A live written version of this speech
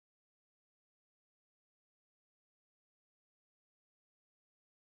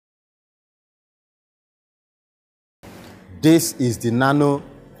This is the Nano,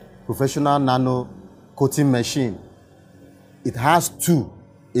 professional Nano coating machine. It has two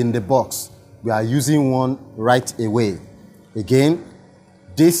in the box. We are using one right away. Again,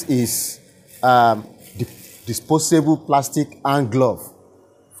 this is the disposable plastic hand glove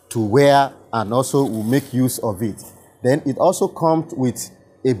to wear, and also we'll make use of it. Then it also comes with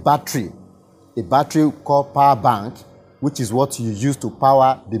a battery called power bank, which is what you use to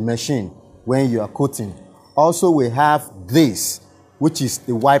power the machine when you are coating. Also, we have this, which is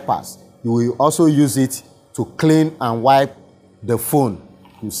the wipers. You will also use it to clean and wipe the phone.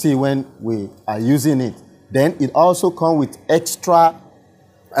 You see when we are using it. Then it also comes with extra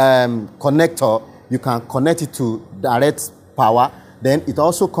connector. You can connect it to direct power. Then it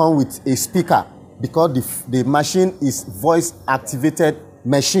also comes with a speaker, because the machine is voice activated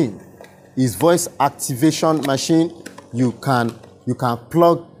machine. It's voice activation machine. You can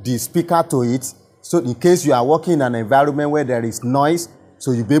plug the speaker to it, so in case you are working in an environment where there is noise,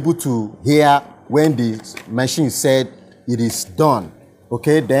 so you'll be able to hear when the machine said it is done.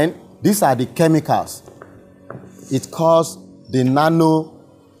 Okay, then these are the chemicals. It calls the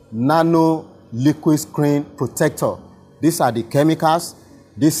nano liquid screen protector. These are the chemicals.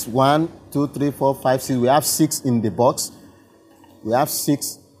 This 1, 2, 3, 4, 5, 6. We have 6 in the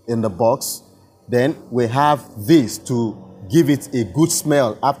box. Then we have this to give it a good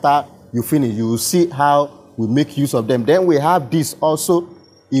smell after you finish. You will see how we make use of them. Then we have this also,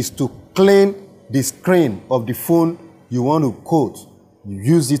 is to clean the screen of the phone you want to coat. You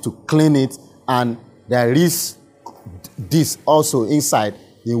use it to clean it, and there is this also inside,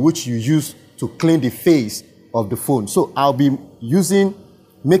 in which you use to clean the face of the phone. So I'll be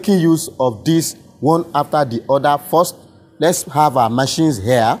making use of this one after the other. First, let's have our machines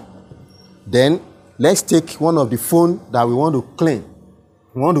here. Then let's take one of the phone that we want to clean.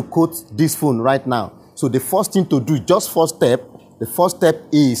 We want to coat this phone right now. So the first thing to do, just first step, the first step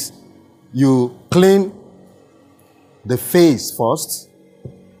is you clean the face first.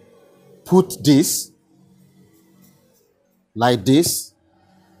 Put this like this.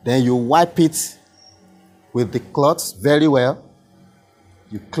 Then you wipe it with the cloth very well.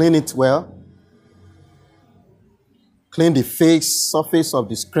 You clean it well. Clean the face surface of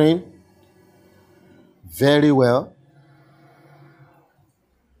the screen very well.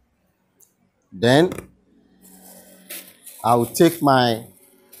 Then I will take my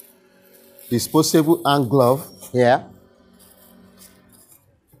disposable hand glove here,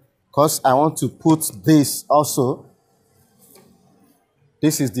 because I want to put this also.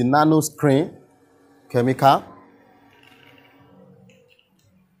 This is the nano screen chemical.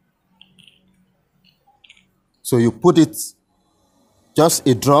 So you put it, just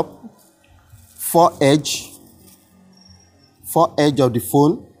a drop, for edge of the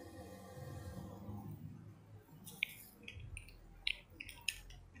phone.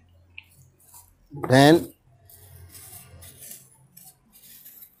 Then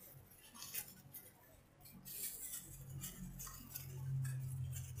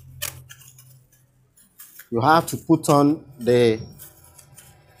you have to put on the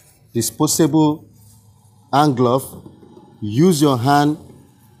disposable hand glove. Use your hand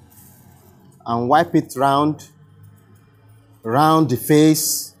and wipe it round the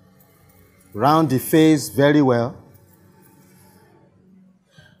face very well.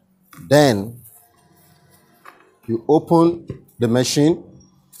 Then you open the machine.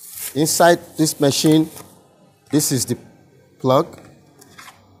 Inside this machine, this is the plug.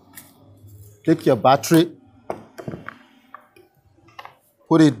 Take your battery,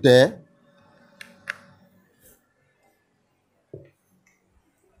 put it there.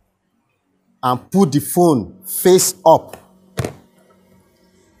 And put the phone face up.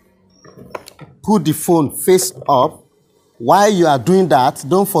 Put the phone face up. While you are doing that,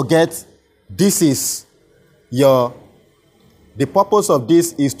 don't forget, this is the purpose of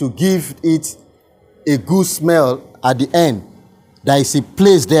this is to give it a good smell at the end. There is a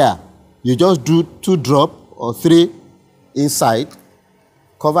place there. You just do 2 drops or 3 inside.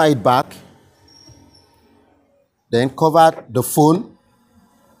 Cover it back. Then cover the phone.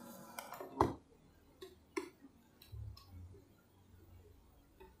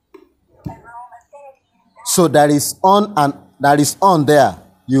 So that is on, and that is on there.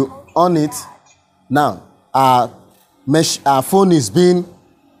 You on it. Now, our phone is being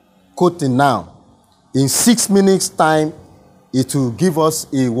coated now. In 6 minutes time, it will give us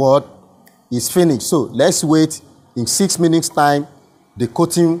a word, it's finished. So let's wait. In 6 minutes time, the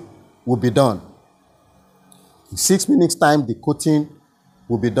coating will be done. In 6 minutes time, the coating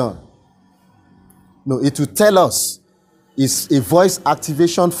will be done. No, it will tell us. It's a voice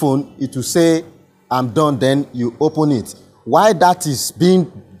activation phone. It will say, I'm done, then you open it. while that is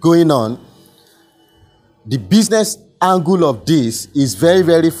being going on, the business angle of this is very,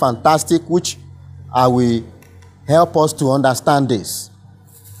 very fantastic, which I will help us to understand this.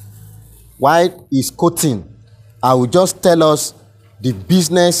 While it's quoting, I will just tell us the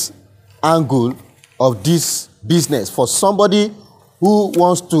business angle of this business. For somebody who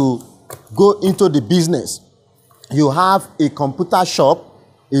wants to go into the business, you have a computer shop,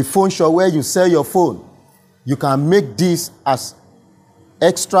 a phone shop where you sell your phone. You can make this as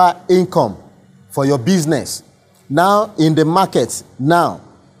extra income for your business. Now in the market, now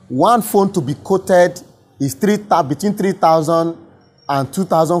one phone to be quoted is between 3,000 and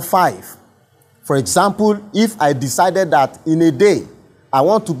 2,005. For example, if I decided that in a day I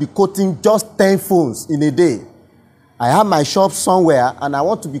want to be quoting just 10 phones in a day, I have my shop somewhere and I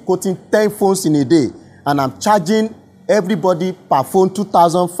want to be quoting 10 phones in a day, and I'm charging everybody per phone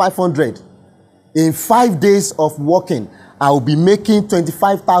 2,500. In 5 days of working, I will be making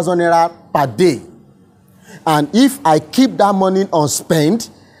 25,000 naira per day. And if I keep that money unspent,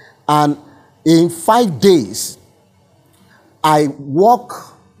 and in 5 days, I work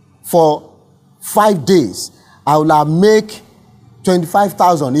for 5 days, I will have make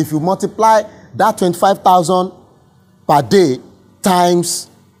 25,000. If you multiply that 25,000 per day times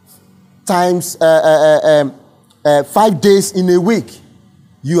 5 days in a week,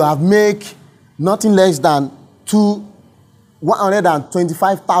 you have make nothing less than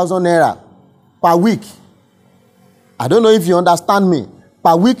 125,000 naira per week. I don't know if you understand me.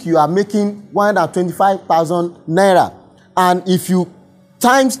 Per week, you are making 125,000 naira. And if you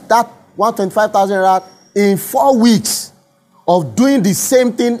times that 125,000 naira in 4 weeks of doing the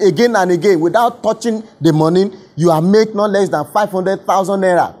same thing again and again without touching the money, you are making not less than 500,000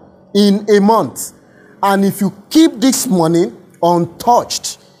 naira in a month. And if you keep this money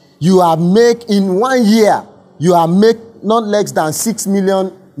untouched, you are make in 1 year, you are make not less than 6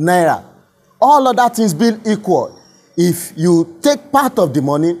 million naira. All other things being equal, if you take part of the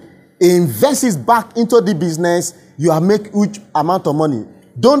money, invest it back into the business, you are make huge amount of money.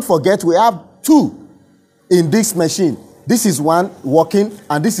 Don't forget, we have 2 in this machine. This is one working,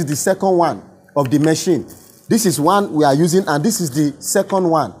 and this is the second one of the machine. This is one we are using, and this is the second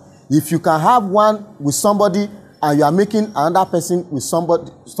one. If you can have one with somebody and you are making another person with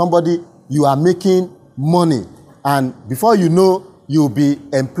somebody, you are making money. And before you know, you'll be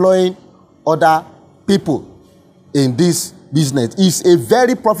employing other people in this business. It's a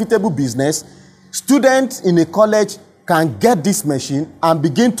very profitable business. Students in a college can get this machine and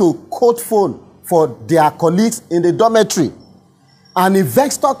begin to quote phone for their colleagues in the dormitory. An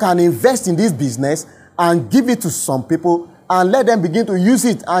investor can invest in this business and give it to some people and let them begin to use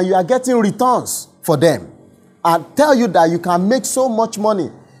it, and you are getting returns for them. I tell you that you can make so much money.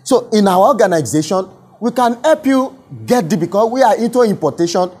 So in our organization, we can help you get the, because we are into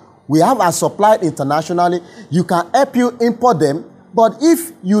importation. We have a supply internationally. You can help you import them. But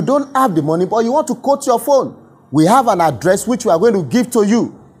if you don't have the money, but you want to quote your phone, we have an address which we are going to give to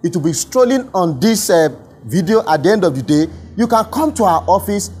you. It will be strolling on this video at the end of the day. You can come to our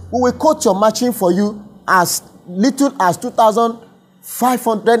office. We will quote your machine for you as little as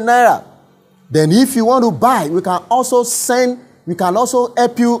 2,500 naira. Then if you want to buy, we can also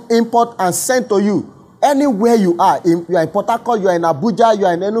help you import and send to you. Anywhere you are, you are in Port Harcourt, you are in Abuja, you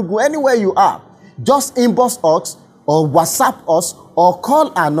are in Enugu, anywhere you are, just inbox us or WhatsApp us or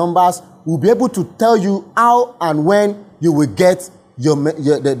call our numbers. We'll be able to tell you how and when you will get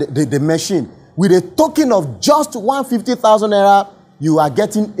the machine. With a token of just 150,000 naira, you are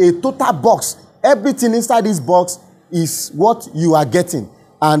getting a total box. Everything inside this box is what you are getting.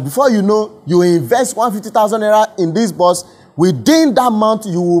 And before you know, you invest 150,000 naira in this box. Within that amount,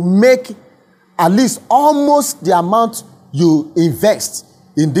 you will make at least almost the amount you invest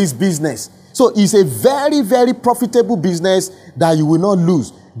in this business. So it's a very, very profitable business that you will not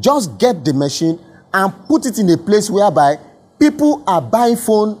lose. Just get the machine and put it in a place whereby people are buying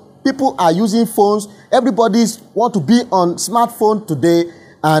phones, people are using phones, everybody want to be on smartphone today,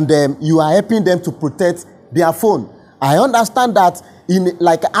 and you are helping them to protect their phone. I understand that in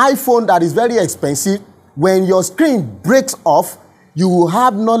like an iPhone that is very expensive, when your screen breaks off, you will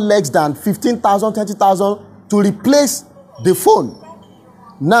have not less than 15,000, 30,000 to replace the phone.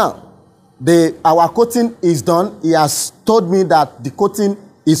 Now, our coating is done. He has told me that the coating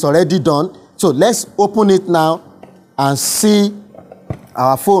is already done. So let's open it now and see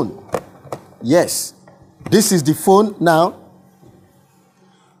our phone. Yes, this is the phone now.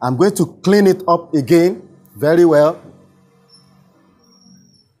 I'm going to clean it up again very well.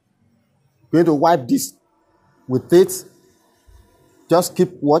 Going to wipe this with it. Just keep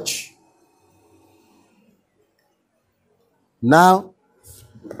watch. Now,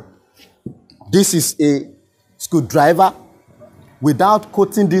 this is a screwdriver. Without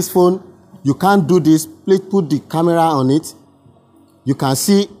coating this phone, you can't do this. Please put the camera on it. You can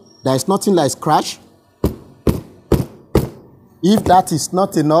see there is nothing like scratch. If that is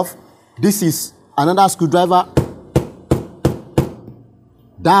not enough, this is another screwdriver.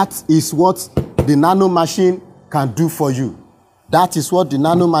 That is what the Nano machine can do for you. That is what the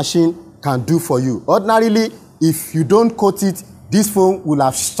Nano machine can do for you. Ordinarily, if you don't coat it, this phone will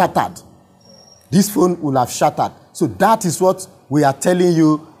have shattered. This phone will have shattered. So that is what we are telling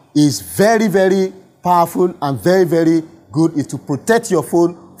you is very, very powerful and very, very good, is to protect your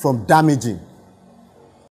phone from damaging.